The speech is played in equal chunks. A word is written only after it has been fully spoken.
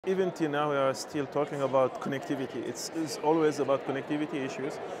Even till now, we are still talking about connectivity. It's always about connectivity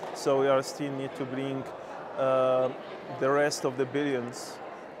issues. So we are still need to bring the rest of the billions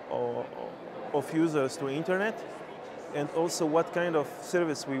of users to internet, and also what kind of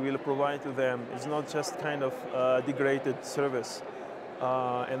service we will provide to them. It's not just kind of degraded service,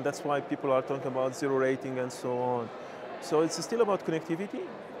 and that's why people are talking about zero rating and so on. So it's still about connectivity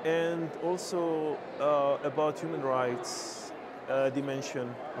and also about human rights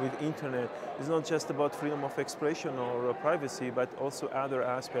dimension with internet. It's not just about freedom of expression or privacy, but also other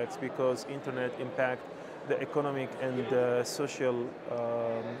aspects, because internet impact the economic and social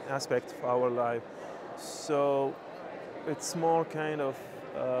aspect of our life. So it's more kind of,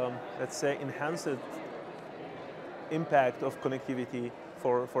 let's say, enhanced impact of connectivity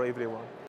for everyone.